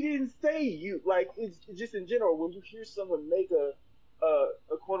 we didn't say you. Like, it's just in general, when you hear someone make a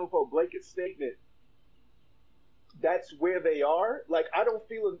quote unquote blanket statement, that's where they are. Like,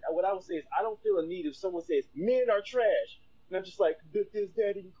 what I would say is, I don't feel a need if someone says men are trash, and I'm just like, does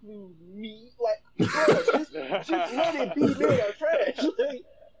that include me? Like, just let it be men are trash.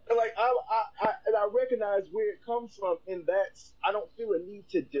 Like I recognize recognize where it comes from, and that's, I don't feel a need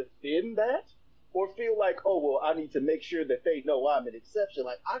to defend that or feel like, oh, well, I need to make sure that they know I'm an exception.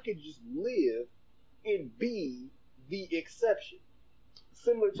 Like, I could just live and be the exception.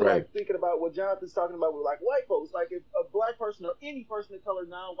 Similar to like thinking about what Jonathan's talking about with like white folks. Like, if a black person or any person of color,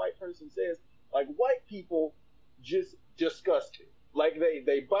 non-white person says, like, white people just disgust me. Like,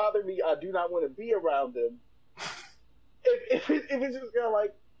 they bother me. I do not want to be around them. If it's just kind of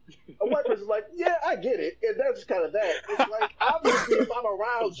like, a white person's like, yeah, I get it, and that's just kind of that. It's like, obviously, if I'm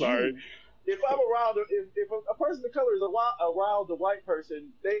around you, if I'm around, if a person of color is around a white person,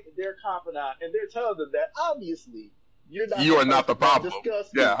 they're confidant, and they're telling them that obviously you are not the problem.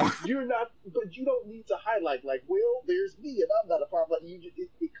 Yeah, you're not, but you don't need to highlight like, well, there's me, and I'm not a problem. Like,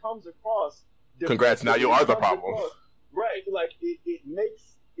 it comes across. Congrats, now you are the problem. Across, right? Like it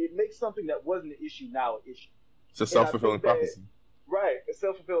makes something that wasn't an issue now an issue. It's a self-fulfilling prophecy. Right, a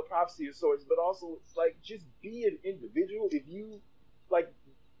self-fulfilling prophecy of sorts, but also it's like, just be an individual. If you like,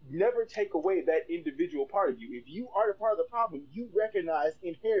 never take away that individual part of you. If you are a part of the problem, you recognize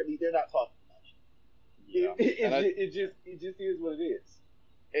inherently they're not talking about you. Yeah. It just is what it is.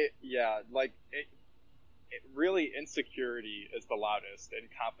 It really, insecurity is the loudest and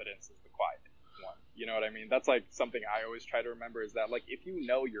confidence is the quietest one. You know what I mean? That's like something I always try to remember, is that like, if you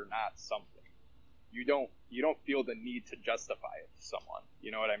know you're not something, you don't feel the need to justify it to someone.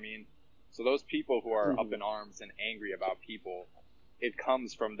 You know what I mean? So those people who are up in arms and angry about people, it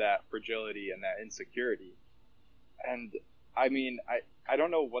comes from that fragility and that insecurity. And I mean, I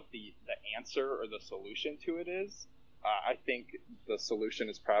don't know what the answer or the solution to it is. I think the solution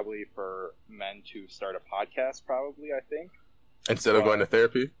is probably for men to start a podcast, probably, I think. Instead of going to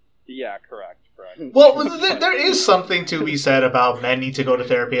therapy? Yeah, correct. Well, there is something to be said about men need to go to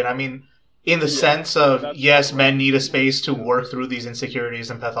therapy. And I mean, in the sense of, yes, men need a space to work through these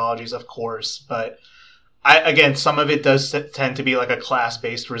insecurities and pathologies, of course. But again, some of it does tend to be like a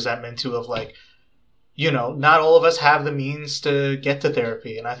class-based resentment too, of like, you know, not all of us have the means to get to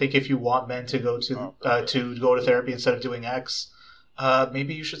therapy. And I think if you want men to go to therapy instead of doing X,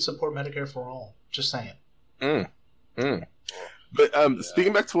 maybe you should support Medicare for all. Just saying. But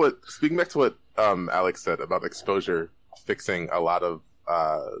speaking back to what Alex said about exposure fixing a lot of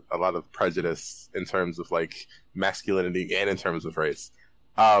prejudice in terms of like masculinity and in terms of race.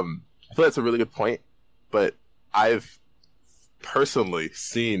 I feel that's a really good point, but I've personally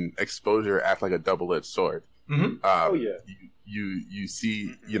seen exposure act like a double-edged sword. You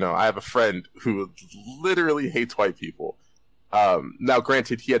see, you know, I have a friend who literally hates white people. Now,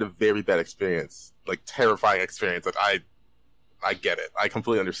 granted, he had a very bad experience, like terrifying experience. Like I get it. I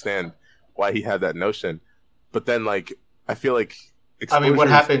completely understand why he had that notion. But then, like, I feel like I mean, what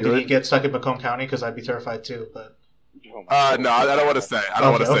happened? Did he get stuck in Macomb County? Because I'd be terrified too. But no, I don't want to say. I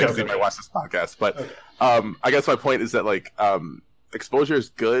don't want to say because he might watch this podcast. But I guess my point is that like exposure is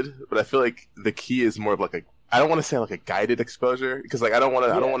good, but I feel like the key is more of like I don't want to say like a guided exposure, because like I don't want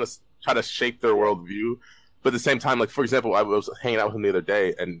to try to shape their worldview. But at the same time, like, for example, I was hanging out with him the other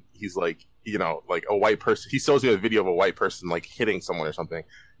day, and he's like, you know, like a white person. He shows me a video of a white person like hitting someone or something.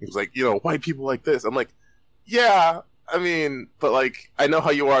 He was like, you know, white people like this. I'm like, yeah. I mean, but like, I know how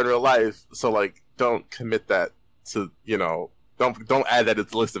you are in real life, so like, don't commit that to, you know, don't add that to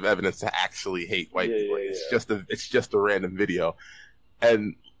the list of evidence to actually hate white people. It's just a random video,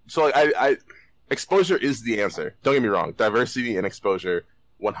 and so like, I exposure is the answer. Don't get me wrong, diversity and exposure,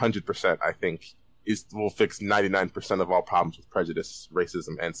 100%, I think, will fix 99% of all problems with prejudice,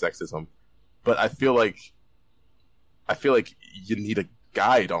 racism, and sexism. But I feel like you need a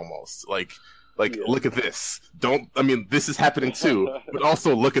guide almost, like. Look at this. This is happening too, but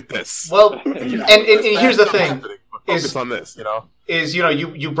also look at this. Well, and here's the thing. Focus on this, you know?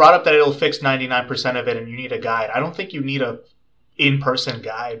 You brought up that it'll fix 99% of it and you need a guide. I don't think you need a in-person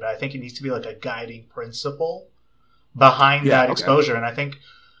guide, but I think it needs to be like a guiding principle behind that exposure. And I think,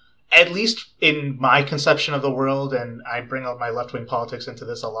 at least in my conception of the world, and I bring up my left-wing politics into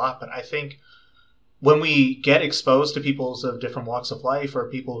this a lot, but I think when we get exposed to peoples of different walks of life or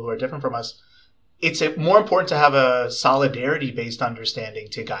people who are different from us, it's more important to have a solidarity-based understanding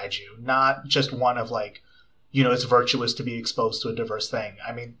to guide you, not just one of like, you know, it's virtuous to be exposed to a diverse thing.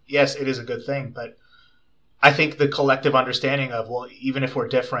 I mean, yes, it is a good thing, but I think the collective understanding of, well, even if we're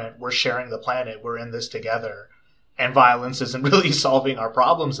different, we're sharing the planet, we're in this together, and violence isn't really solving our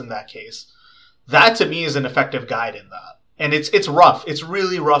problems in that case. That to me is an effective guide in that. And it's rough. It's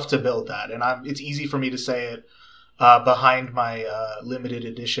really rough to build that. And it's easy for me to say it behind my limited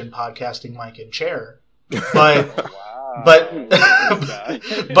edition podcasting mic and chair. But but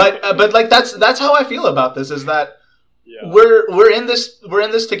like that's how I feel about this, is that Yeah. we're in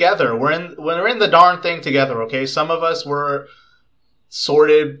this together. We're in the darn thing together. Okay, some of us were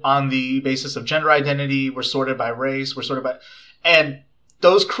sorted on the basis of gender identity. We're sorted by race. We're sorted by, and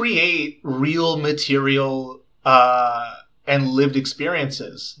those create real material and lived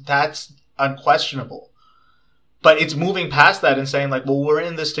experiences. That's unquestionable. But it's moving past that and saying, like, well, we're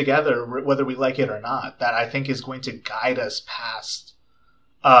in this together, whether we like it or not. That I think is going to guide us past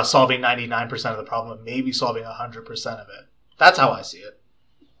solving 99% of the problem, maybe solving 100% of it. That's how I see it.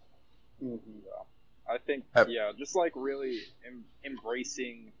 Mm-hmm. I think, just like really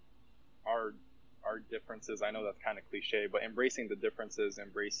embracing our differences. I know that's kind of cliche, but embracing the differences,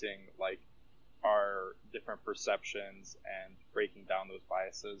 embracing like our different perceptions, and breaking down those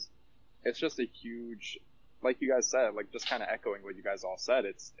biases. It's just a huge, like you guys said, like just kind of echoing what you guys all said.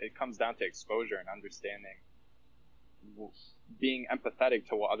 It comes down to exposure and understanding, being empathetic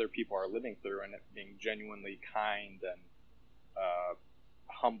to what other people are living through, and being genuinely kind and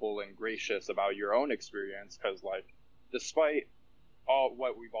humble and gracious about your own experience. Because like, despite all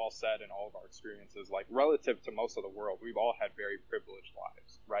what we've all said and all of our experiences, like relative to most of the world, we've all had very privileged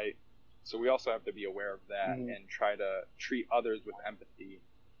lives, right? So we also have to be aware of that and try to treat others with empathy,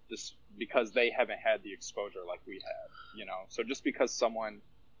 just because they haven't had the exposure like we have, you know? So just because someone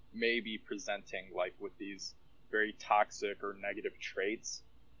may be presenting like with these very toxic or negative traits,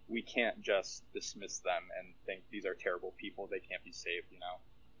 we can't just dismiss them and think these are terrible people, they can't be saved, you know?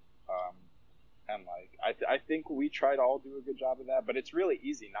 And like, I think we try to all do a good job of that, but it's really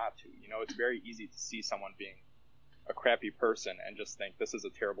easy not to, you know? It's very easy to see someone being a crappy person and just think this is a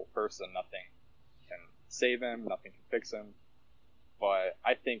terrible person, nothing can save him, nothing can fix him. But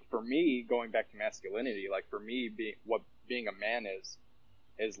I think for me, going back to masculinity, like for me, what being a man is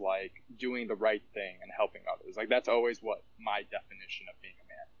like doing the right thing and helping others. Like that's always what my definition of being a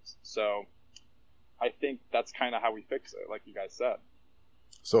man is. So I think that's kind of how we fix it, like you guys said.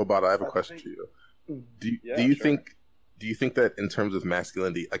 So, Bada, I have a question for you. Do you think that in terms of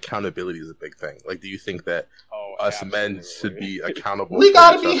masculinity, accountability is a big thing? Like, do you think that us men should be accountable? We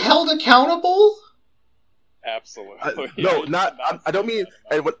gotta be held accountable. Absolutely. No, not. I don't mean.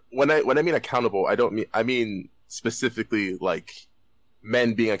 And when I mean accountable, I mean specifically like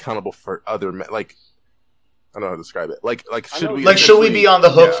men being accountable for other men. Like, I don't know how to describe it. Like should we be on the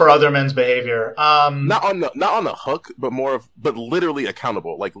hook for other men's behavior? Not on the hook, but literally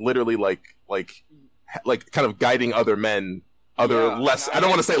accountable. Like literally like kind of guiding other men. I don't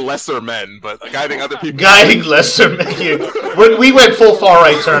want to say lesser men, but guiding other people. Guiding lesser men. We went full far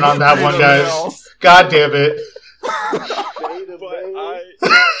right turn on that one, guys. God damn it. I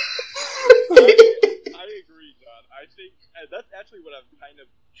agree, John. I think that's actually what I've kind of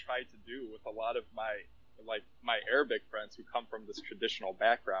tried to do with a lot of my Arabic friends who come from this traditional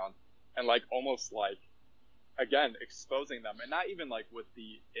background, and like almost like, again, exposing them, and not even like with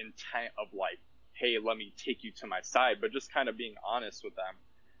the intent of like, hey, let me take you to my side, but just kind of being honest with them.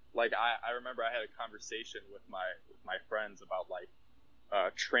 Like I remember I had a conversation with my friends about like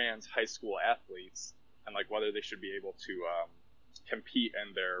trans high school athletes and like whether they should be able to compete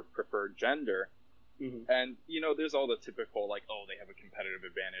in their preferred gender. Mm-hmm. And you know, there's all the typical like, oh, they have a competitive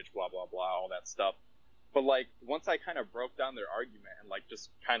advantage, blah blah blah, all that stuff. But like once I kind of broke down their argument and like just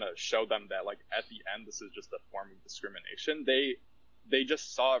kind of showed them that like at the end this is just a form of discrimination, they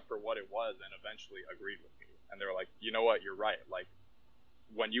just saw it for what it was and eventually agreed with me. And they were like, you know what, you're right. Like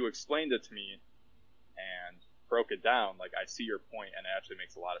when you explained it to me and broke it down, like I see your point and it actually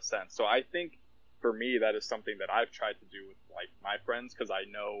makes a lot of sense. So I think for me that is something that I've tried to do with like my friends, because I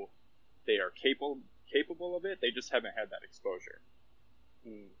know they are capable of it. They just haven't had that exposure.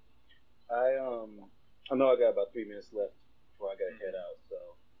 I know I got about 3 minutes left before I gotta head out, so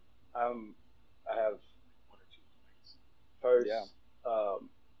I have 1 or 2 points. First,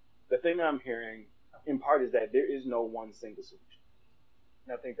 the thing I'm hearing in part is that there is no one single solution.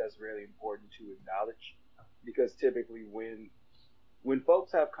 And I think that's really important to acknowledge, because typically when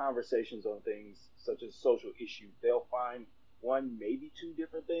folks have conversations on things such as social issues, they'll find 1, maybe 2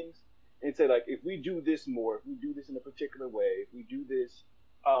 different things and say like, if we do this more, if we do this in a particular way, if we do this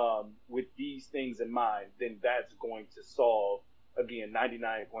with these things in mind, then that's going to solve, again,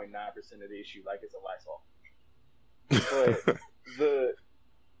 99.9% of the issue, like it's a Lysol. But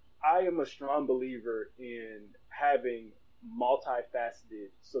I am a strong believer in having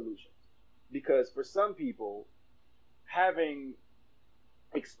multifaceted solutions, because for some people, having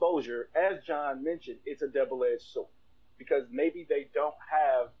exposure, as John mentioned, it's a double-edged sword, because maybe they don't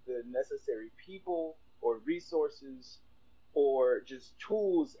have the necessary people or resources or just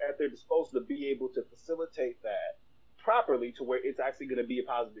tools at their disposal to be able to facilitate that properly to where it's actually going to be a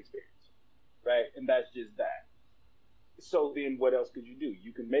positive experience, right? And that's just that. So then what else could you do?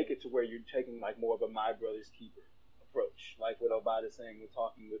 You can make it to where you're taking like more of a my brother's keeper approach. Like what Obada's saying, we're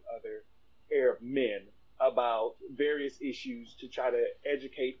talking with other Arab men about various issues to try to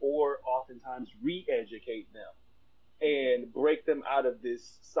educate or oftentimes re-educate them and break them out of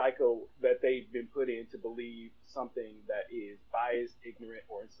this cycle that they've been put in to believe something that is biased, ignorant,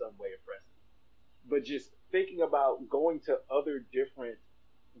 or in some way oppressive. But just thinking about going to other different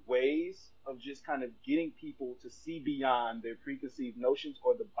ways of just kind of getting people to see beyond their preconceived notions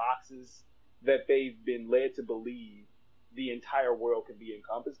or the boxes that they've been led to believe the entire world can be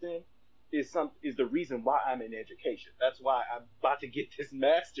encompassed in is the reason why I'm in education. That's why I'm about to get this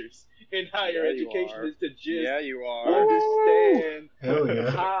master's in higher education, is to just understand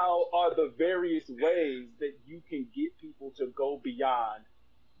how are the various ways that you can get people to go beyond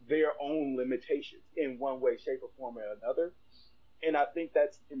their own limitations in one way, shape, or form or another. And I think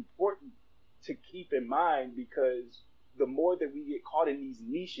that's important to keep in mind, because the more that we get caught in these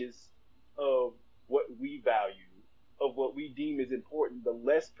niches of what we value, of what we deem is important, the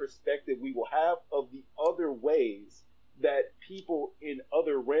less perspective we will have of the other ways that people in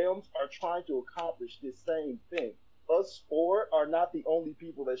other realms are trying to accomplish this same thing. Us four are not the only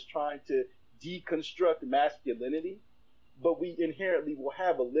people that's trying to deconstruct masculinity, but we inherently will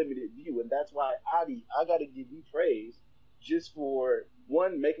have a limited view. And that's why, Adi, I got to give you praise just for,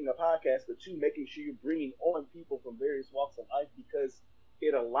 one, making a podcast, but two, making sure you're bringing on people from various walks of life, because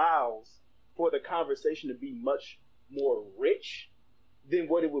it allows for the conversation to be much more rich than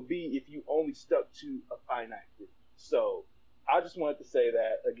what it would be if you only stuck to a finite group. So I just wanted to say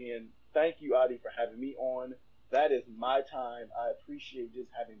that again. Thank you, Adi, for having me on. That is my time. I appreciate just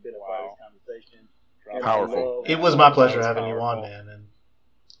having been a part of this conversation. Powerful. It was my pleasure having you on, man. And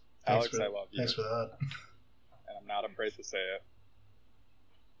Alex, I love you. Thanks for that. And I'm not afraid to say it.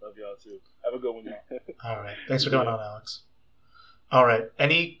 Love y'all too. Have a good one, y'all. All right. Thanks for coming on, Alex. All right.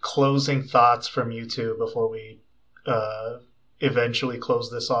 Any closing thoughts from you two before we eventually close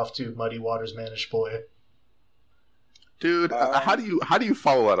this off to Muddy Waters Managed Boy? Dude, how do you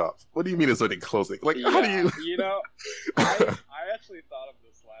follow that up? What do you mean it's like closing? Like, how do you? You know, I actually thought of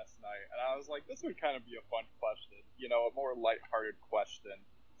this last night, and I was like, this would kind of be a fun question. You know, a more lighthearted question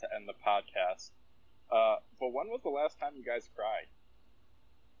to end the podcast. But when was the last time you guys cried?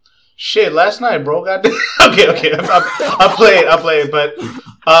 Shit, last night, bro. God okay. I'll play it. But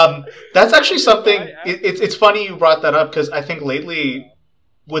that's actually something. It's funny you brought that up, because I think lately,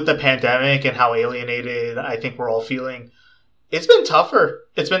 with the pandemic and how alienated I think we're all feeling, it's been tougher.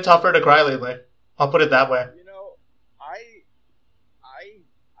 It's been tougher to cry lately. I'll put it that way. You know, I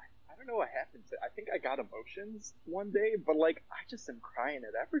don't know what happened. I think I got emotions one day, but like I just am crying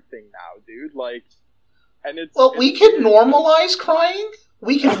at everything now, dude. Like, and it's we can normalize crying.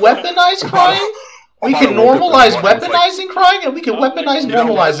 We can weaponize crying. We can normalize weaponizing crying, and we can weaponize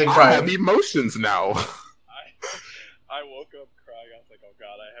normalizing crying. I have emotions now. I woke up crying. I was like, oh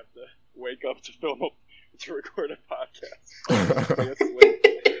god, I have to wake up to record a podcast.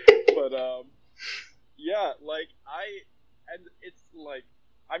 But yeah, like and it's like,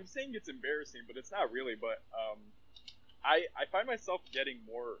 I'm saying it's embarrassing, but it's not really. But I find myself getting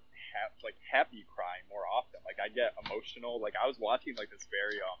more happy crying more often. Like I get emotional. Like I was watching like this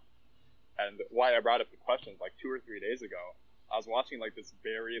very and why I brought up the questions, like 2 or 3 days ago, I was watching like this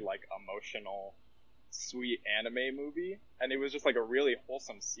very like emotional, sweet anime movie, and it was just like a really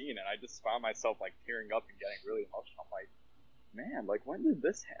wholesome scene, and I just found myself like tearing up and getting really emotional. I'm like, man, like when did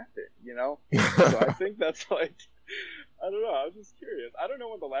this happen? You know? So I think that's like, I don't know. I was just curious. I don't know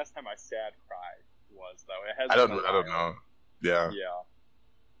when the last time I sad cried was though. It has. I don't know. Yeah. Yeah.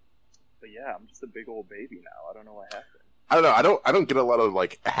 But yeah, I'm just a big old baby now. I don't know what happened. I don't know. I don't get a lot of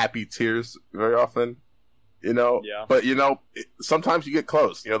like happy tears very often, you know. Yeah. But you know, sometimes you get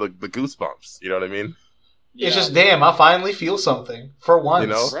close. You know, the goosebumps. You know what I mean? Yeah. It's just, damn, I finally feel something for once.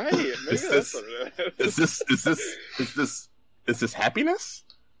 You know, right? Maybe that's what it is. Is this happiness?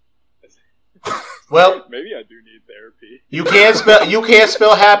 Well, maybe I do need therapy. You can't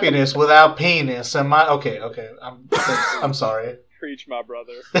spell happiness without penis. Okay. I'm sorry. Preach, my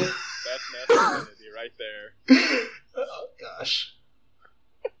brother. That's masculinity right there. Oh gosh.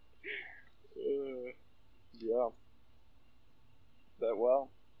 Yeah. That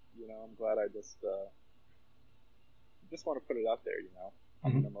you know, I'm glad I just want to put it out there. You know,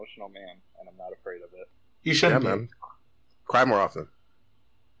 I'm an emotional man, and I'm not afraid of it. You shouldn't, man. Cry more often.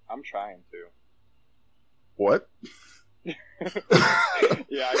 I'm trying to. What? Yeah,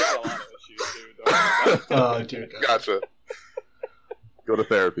 I got a lot of issues, dude. Oh, dear God. Gotcha. Go to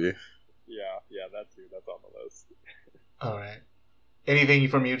therapy. Yeah, that too. That's on the list. All right. Anything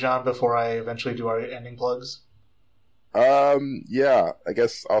from you, John, before I eventually do our ending plugs? Yeah, I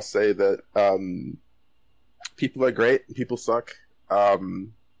guess I'll say that people are great and people suck.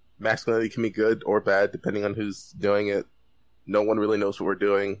 Masculinity can be good or bad depending on who's doing it. No one really knows what we're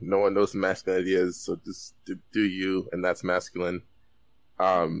doing. No one knows what masculinity is, so just do you, and that's masculine.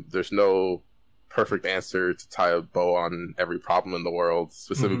 There's no perfect answer to tie a bow on every problem in the world,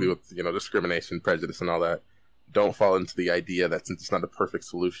 specifically with discrimination, prejudice, and all that. Don't fall into the idea that since it's not a perfect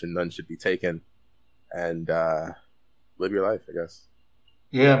solution, none should be taken, and live your life, I guess.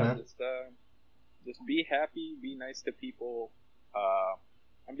 Yeah, man. Just be happy, be nice to people,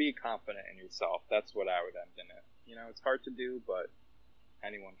 and be confident in yourself. That's what I would end in it. It's hard to do, but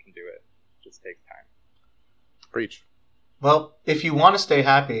anyone can do it. It just takes time. Preach. Well, if you want to stay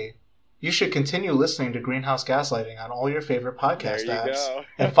happy, you should continue listening to Greenhouse Gaslighting on all your favorite podcast apps.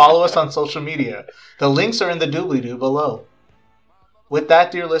 And follow us on social media. The links are in the doobly-doo below. With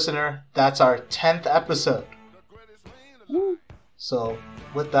that, dear listener, that's our 10th episode. Woo. So,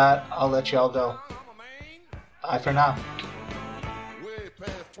 with that, I'll let y'all go. Bye for now. Way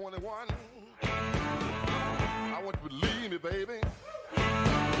past 21. I want you to believe me, baby.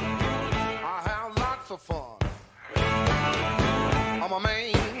 I have lots of fun. I'm a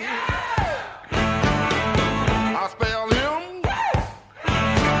man. I spell him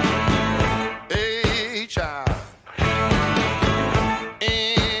H-I-N.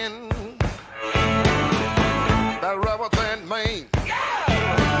 That rubber plant man.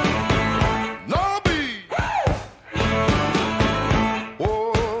 No B.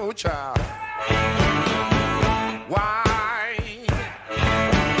 Oh, child. Why?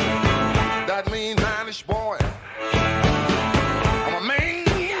 That mean Irish boy. I'm a man.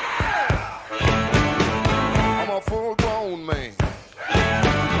 I'm a full-grown man.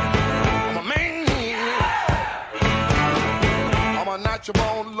 I'm a man. I'm a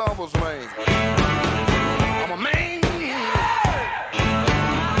natural-born lover's man. I'm a man.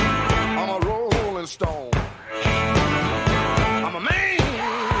 I'm a rolling stone. I'm a man.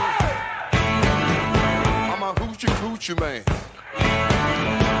 I'm a hoochie-coochie man.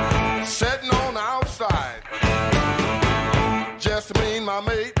 Sitting on the outside. Just me and my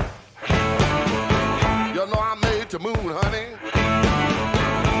mate. You know I made the moon, honey.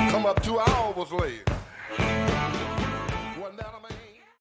 Come up 2 hours late. Wasn't that a man?